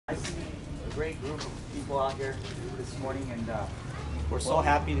great group of people out here this morning, and we're so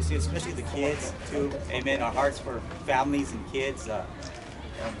happy to see, especially the kids too. Amen. Our hearts for families and kids.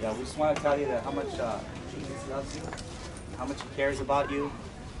 And we just want to tell you that how much Jesus loves you, how much He cares about you.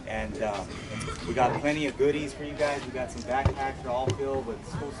 And we got plenty of goodies for you guys. We got some backpacks that are all filled with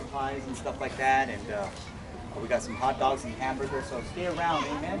school supplies and stuff like that. And we got some hot dogs and hamburgers. So stay around,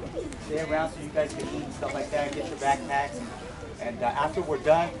 amen? Stay around so you guys can eat and stuff like that. Get your backpacks. And after we're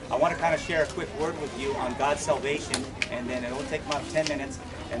done, I want to kind of share a quick word with you on God's salvation. And then it'll take about 10 minutes.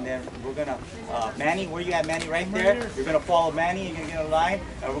 And then we're going to, Manny, where you at, Manny? Right there. You're going to follow Manny. You're going to get in line.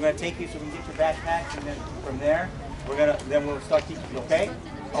 And we're going to take you so we can get your backpacks. And then from there, we'll start teaching you, okay?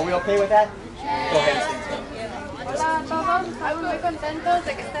 Are we okay with that? Go ahead, Hola a todos, estamos muy contentos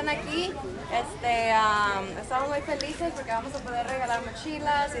de que estén aquí. Estamos muy felices porque vamos a poder regalar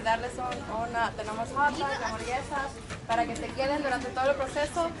mochilas y darles tenemos hot dogs, hamburguesas para que se queden durante todo el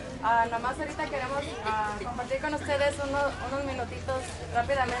proceso. Nomás ahorita queremos compartir con ustedes unos minutitos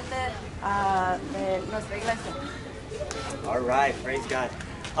rápidamente de nuestra iglesia. All right, praise God.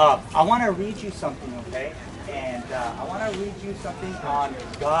 I want to read you something, okay? And I want to read you something on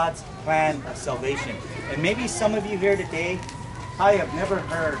God's plan of salvation. And maybe some of you here today, I have never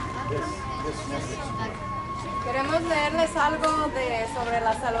heard this message. Queremos leerles algo sobre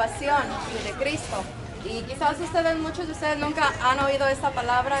la salvación de Cristo. Y quizás muchos de ustedes nunca han oído esta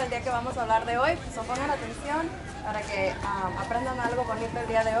palabra el día que vamos a hablar de hoy. So pongan atención para que aprendan algo bonito el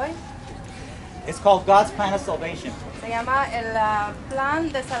día de hoy. It's called God's plan of salvation. Se llama el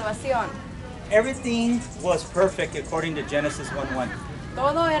plan de salvación. Everything was perfect according to Genesis 1:1.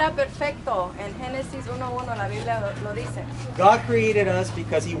 Todo era perfecto. En Génesis 1:1 la Biblia lo dice. God created us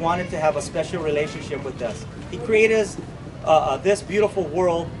because He wanted to have a special relationship with us. He created us this beautiful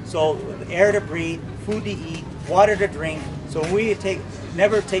world, so air to breathe, food to eat, water to drink. So we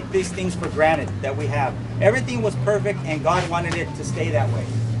never take these things for granted that we have. Everything was perfect, and God wanted it to stay that way.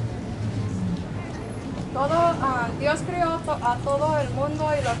 Dios creó a todo el mundo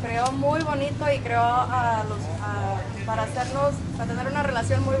y lo creó muy bonito y creó para tener una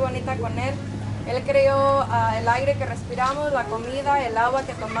relación muy bonita con Él. Él creó el aire que respiramos, la comida, el agua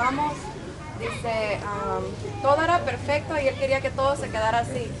que tomamos. Dice, todo era perfecto y Él quería que todo se quedara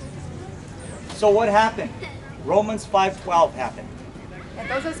así. So what happened? Romans 5:12 happened.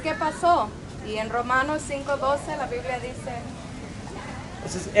 Entonces, ¿qué pasó? Y en Romanos 5:12 la Biblia dice,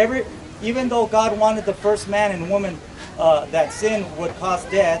 It says even though God wanted the first man and woman that sin would cause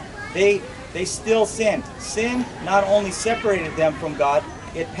death, they still sinned. Sin not only separated them from God,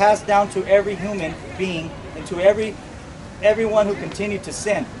 it passed down to every human being and to everyone who continued to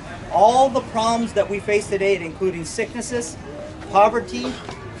sin. All the problems that we face today, including sicknesses, poverty,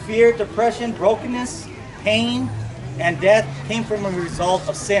 fear, depression, brokenness, pain, and death, came from a result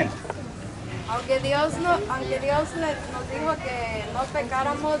of sin. Aunque Dios nos dijo que no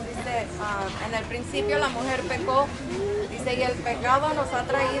pecáramos, dice, en el principio la mujer pecó, dice, y el pecado nos ha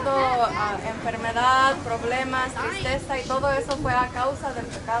traído enfermedad, problemas, tristeza, y todo eso fue a causa del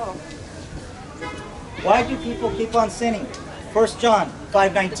pecado. Why do people keep on sinning? 1 John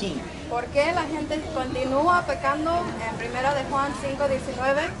 5:19. ¿Por qué la gente continúa pecando? En 1 de Juan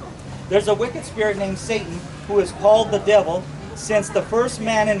 5:19. There's a wicked spirit named Satan who is called the devil. Since the first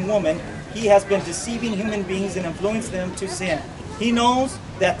man and woman, he has been deceiving human beings and influencing them to sin. He knows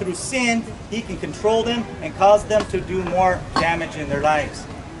that through sin, he can control them and cause them to do more damage in their lives.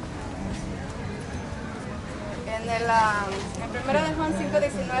 En 1 de Juan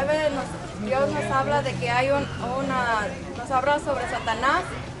 5:19, Dios nos habla de que hay nos habla sobre Satanás,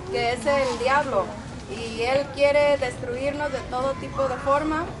 que es el diablo, y él quiere destruirnos de todo tipo de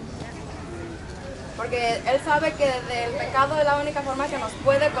forma. Porque Él sabe que del pecado es la única forma que nos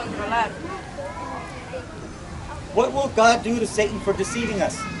puede controlar. What will God do to Satan for deceiving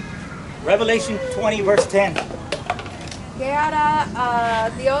us? Revelation 20 verse 10. ¿Qué hará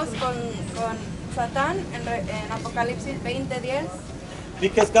Dios con Satán en Apocalipsis 20:10?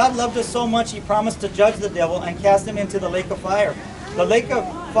 Because God loved us so much, He promised to judge the devil and cast him into the lake of fire. The lake of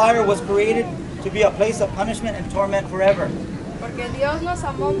fire was created to be a place of punishment and torment forever. Porque Dios nos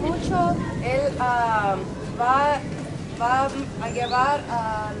amó mucho, Él va a llevar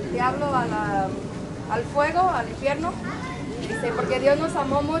al diablo al fuego, al infierno. Dice, porque Dios nos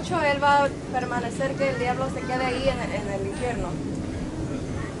amó mucho, Él va a permanecer que el diablo se quede ahí en el infierno.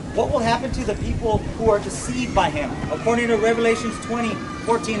 What will happen to the people who are deceived by him? According to Revelations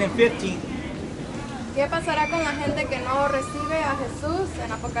 20:14 and 15. ¿Qué pasará con la gente que no recibe a Jesús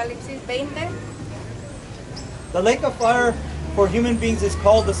en Apocalipsis 20? The lake of fire for human beings is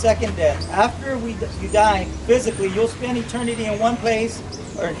called the second death. After you die physically, you'll spend eternity in one place,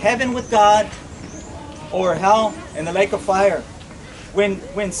 or in heaven with God, or hell in the lake of fire.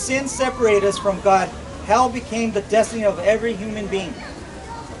 When sin separated us from God, hell became the destiny of every human being.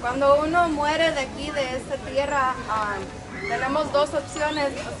 Cuando uno muere de aquí, de esta tierra, tenemos dos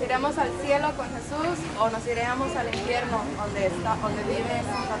opciones: nos iremos al cielo con Jesús o nos iremos al infierno donde vive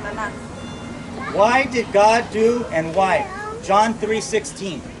Satanás. Why did God do and why? John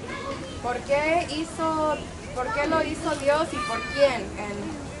 3:16. ¿Por qué lo hizo Dios y por quién? En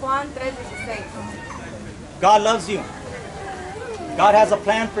Juan 3:16. God loves you. God has a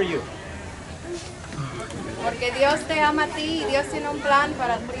plan for you. Porque Dios te ama a ti y Dios tiene un plan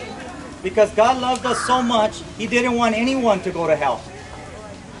para ti. Because God loved us so much, He didn't want anyone to go to hell.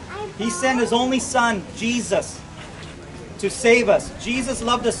 He sent His only Son, Jesus, to save us. Jesus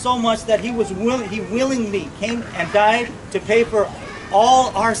loved us so much that He willingly came and died to pay for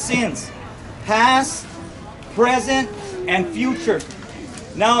all our sins, past, present, and future.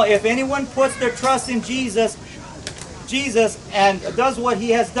 Now, if anyone puts their trust in Jesus, and does what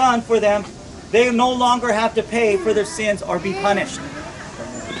He has done for them, they no longer have to pay for their sins or be punished.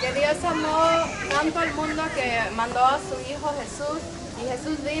 Que Dios amó tanto al mundo que mandó a su Hijo Jesús, y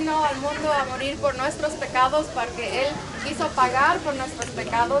Jesús vino al mundo a morir por nuestros pecados, porque Él quiso pagar por nuestros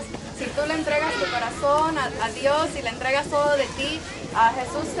pecados. Si tú le entregas tu corazón a Dios y le entregas todo de ti, a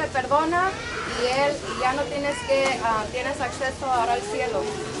Jesús te perdona y ya no tienes acceso ahora al cielo.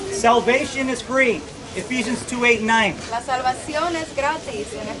 Salvation is free. Ephesians 2:8-9. La salvación es gratis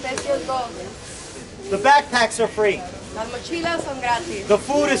en Efesios 2. The backpacks are free. Las mochilas son gratis. The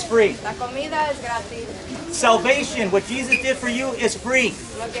food is free. La comida es gratis. Salvation, what Jesus did for you, is free.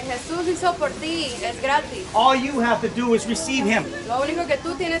 Lo que Jesús hizo por ti es gratis. All you have to do is receive Him. Lo único que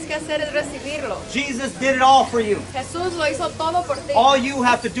tú tienes que hacer es recibirlo. Jesus did it all for you. Jesús lo hizo todo por ti. All you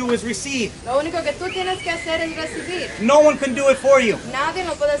have to do is receive. Lo único que tú tienes que hacer es recibir. No one can do it for you. Nadie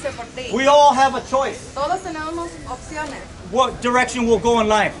lo puede hacer por ti. We all have a choice. Todos tenemos opciones. What direction we'll go in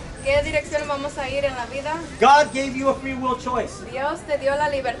life. ¿Qué dirección vamos a ir en la vida? God gave you a free will choice. Dios te dio la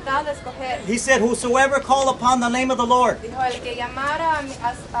libertad de escoger. He said, whosoever call upon the name of the Lord Dijo, el que llamara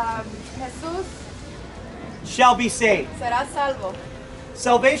a Jesús shall be saved. será salvo.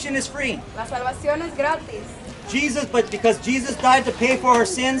 Salvation is free. La salvación es gratis. But because Jesus died to pay for our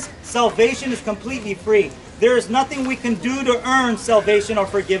sins, salvation is completely free. There is nothing we can do to earn salvation or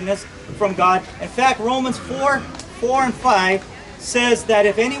forgiveness from God. In fact, Romans 4:4-5 says that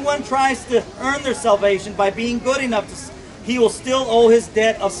if anyone tries to earn their salvation by being good enough, he will still owe his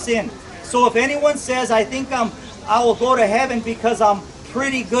debt of sin. So if anyone says, I think I will go to heaven because I'm a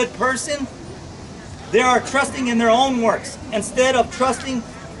pretty good person, they are trusting in their own works instead of trusting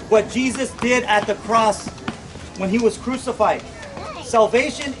what Jesus did at the cross when He was crucified.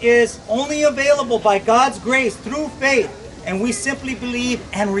 Salvation is only available by God's grace through faith, and we simply believe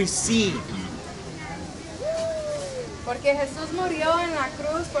and receive. Porque Jesús murió en la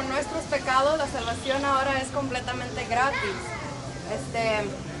cruz por nuestros pecados, la salvación ahora es completamente gratis.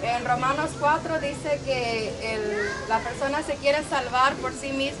 En Romanos 4 dice que la persona se quiere salvar por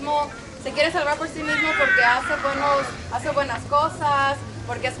sí mismo, porque hace buenas cosas,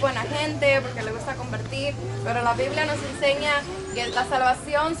 porque es buena gente, porque le gusta convertir, pero la Biblia nos enseña que la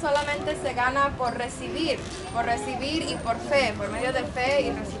salvación solamente se gana por recibir y por fe, por medio de fe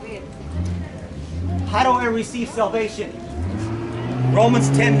y recibir. How do I receive salvation? Romans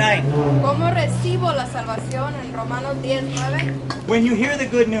 10:9. ¿Cómo recibo la salvación? En Romanos 10:9. When you hear the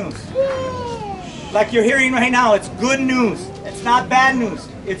good news, like you're hearing right now, it's good news. It's not bad news.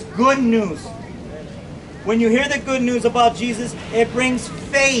 It's good news. When you hear the good news about Jesus, it brings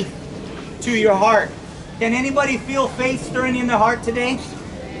faith to your heart. Can anybody feel faith stirring in their heart today?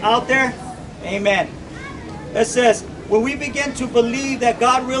 Out there? Amen. It says, when we begin to believe that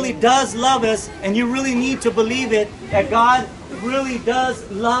God really does love us, and you really need to believe it, that God really does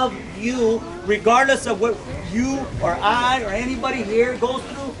love you, regardless of what you or I or anybody here goes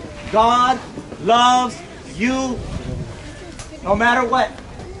through, God loves you no matter what.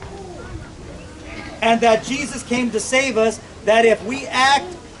 And that Jesus came to save us, that if we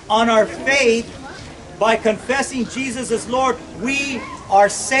act on our faith by confessing Jesus as Lord, we are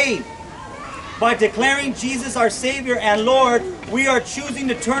saved. By declaring Jesus our Savior and Lord, we are choosing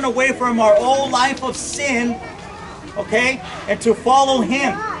to turn away from our old life of sin, okay, and to follow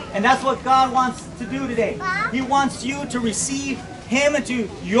Him. And that's what God wants to do today. He wants you to receive Him into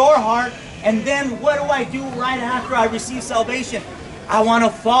your heart. And then what do I do right after I receive salvation? I want to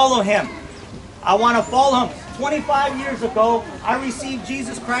follow Him. I want to follow Him. 25 years ago, I received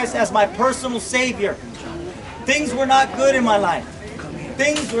Jesus Christ as my personal Savior. things were not good in my life.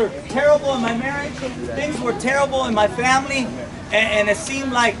 Things were terrible in my marriage. Things were terrible in my family. And it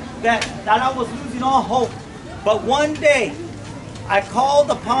seemed like that I was losing all hope. But one day, I called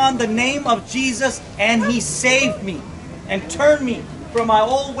upon the name of Jesus and He saved me and turned me from my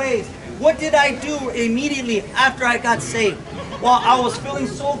old ways. What did I do immediately after I got saved? Well, I was feeling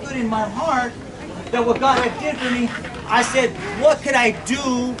so good in my heart that what God had did for me, I said, what could I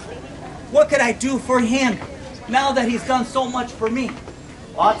do? What could I do for Him now that He's done so much for me?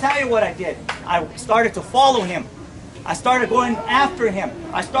 Well, I'll tell you what I did. I started to follow Him. I started going after Him.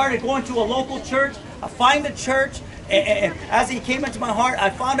 I started going to a local church. I find a church, and as He came into my heart, I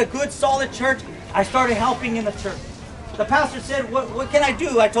found a good, solid church. I started helping in the church. The pastor said, what can I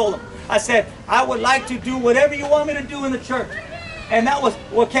do? I told him. I said, I would like to do whatever you want me to do in the church. And that was,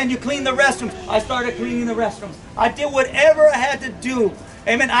 well, can you clean the restrooms? I started cleaning the restrooms. I did whatever I had to do.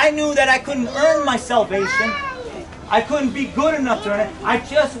 Amen. I knew that I couldn't earn my salvation. I couldn't be good enough to earn it. I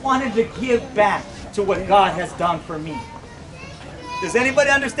just wanted to give back to what God has done for me. Does anybody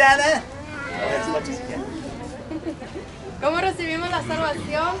understand that? As much as you can. ¿Cómo recibimos la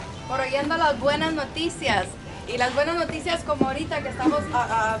salvación? Por oyendo las buenas noticias. Y las buenas noticias como ahorita que estamos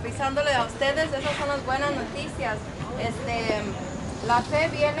avisándole a ustedes, esas son las buenas noticias. La fe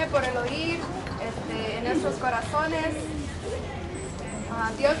viene por el oír en nuestros corazones.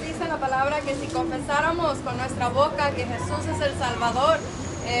 Dios dice en la palabra que si confesáramos con nuestra boca que Jesús es el Salvador,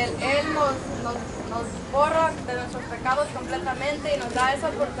 Él nos borra de nuestros pecados completamente y nos da esa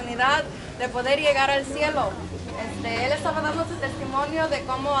oportunidad de poder llegar al cielo. Él estaba dando su testimonio de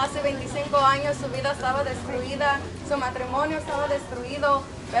cómo hace 25 años su vida estaba destruida, su matrimonio estaba destruido,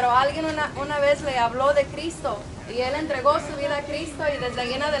 pero alguien una vez le habló de Cristo y él entregó su vida a Cristo y desde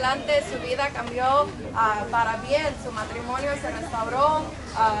ahí en adelante su vida cambió para bien, su matrimonio se restauró,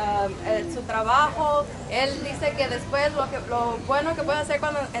 su trabajo. Él dice que después lo bueno que puedes hacer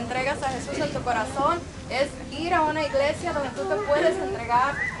cuando entregas a Jesús en tu corazón es ir a una iglesia donde tú te puedes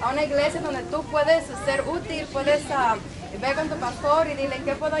entregar, a una iglesia donde tú puedes ser útil, puedes ver con tu pastor y dile en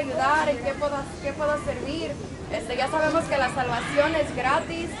qué puedo ayudar, en qué puedo servir. Ya sabemos que la salvación es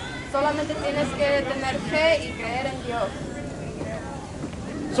gratis, solamente tienes que tener fe y creer en Dios.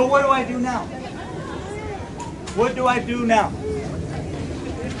 So what do I do now? What do I do now?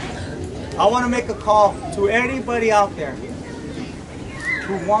 I want to make a call to anybody out there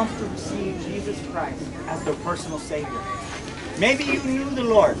who wants to receive Jesus Christ as their personal Savior. Maybe you knew the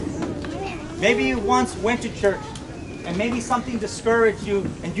Lord. Maybe you once went to church and maybe something discouraged you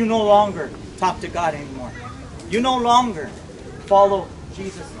and you no longer talk to God anymore. You no longer follow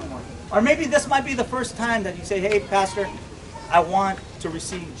Jesus anymore. Or maybe this might be the first time that you say, hey, Pastor, I want to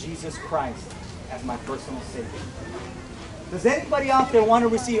receive Jesus Christ as my personal Savior. Does anybody out there want to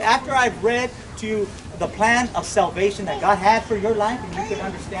receive, after I've read to you the plan of salvation that God had for your life and you could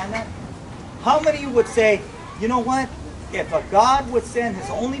understand that? How many of you would say, you know what? If a God would send His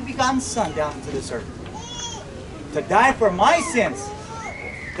only begotten Son down into this earth to die for my sins,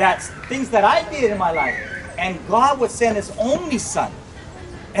 that's things that I did in my life, and God would send His only Son,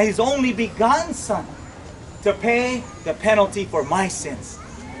 and His only begotten Son, to pay the penalty for my sins.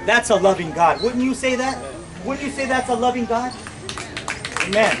 That's a loving God. Wouldn't you say that? Wouldn't you say that's a loving God?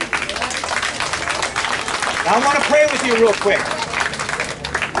 Amen. Now I want to pray with you real quick.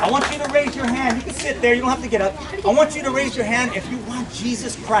 I want you to raise your hand. You can sit there. You don't have to get up. I want you to raise your hand if you want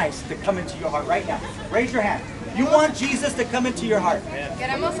Jesus Christ to come into your heart right now. Raise your hand. You want Jesus to come into your heart.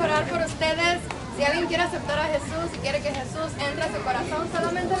 Queremos orar por ustedes. Si alguien quiere aceptar a Jesús, si quiere que Jesús entre a su corazón,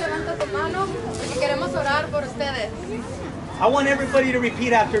 solamente levanta tu mano porque queremos orar por ustedes. I want everybody to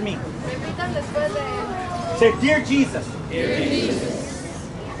repeat after me. Repitan después de él. Say, Dear Jesus,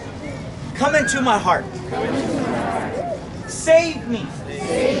 come into my heart. Save me.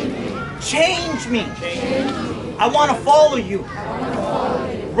 Change me. I want to follow you.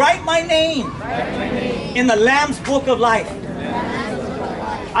 Write my name in the Lamb's Book of Life.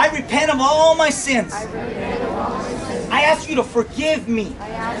 I repent of all my sins. I ask you to forgive me.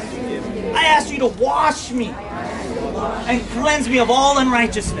 I ask you to wash me and cleanse me of all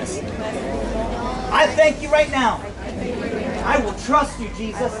unrighteousness. I thank you right now. I will trust you,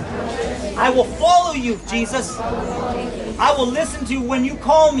 Jesus. I will follow you, Jesus. I will listen to you when you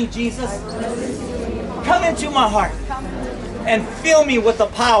call me, Jesus. Come into my heart and fill me with the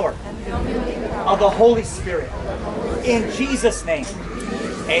power of the Holy Spirit. In Jesus' name,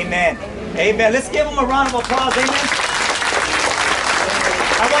 amen. Amen. Let's give him a round of applause. Amen.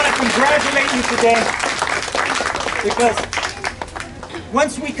 I want to congratulate you today because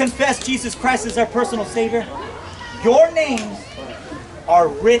once we confess Jesus Christ as our personal Savior, your names are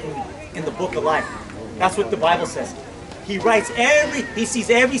written in the book of life. That's what the Bible says. He writes he sees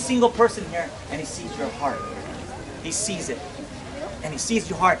every single person here, and he sees your heart. He sees it. And he sees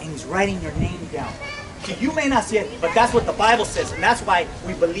your heart, and he's writing your name down. See, you may not see it, but that's what the Bible says, and that's why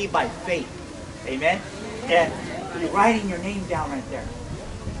we believe by faith. Amen? And he's writing your name down right there.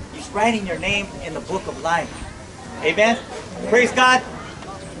 He's writing your name in the book of life. Amen? Praise God.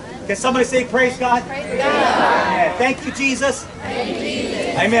 Can somebody say praise God? Praise God. Amen. Thank you, Jesus. Thank you,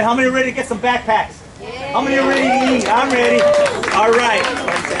 Jesus. Amen. How many are ready to get some backpacks? Yeah. How many are ready to eat? I'm ready. All right.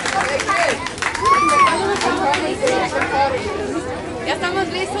 Ya estamos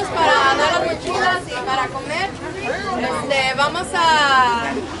listos para dar las mochilas y para comer.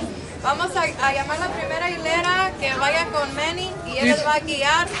 Vamos a llamar a la primera hilera que vaya con Manny y él les va a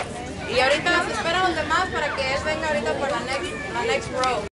guiar. Y ahorita nos esperan los demás para que él venga ahorita por la next row.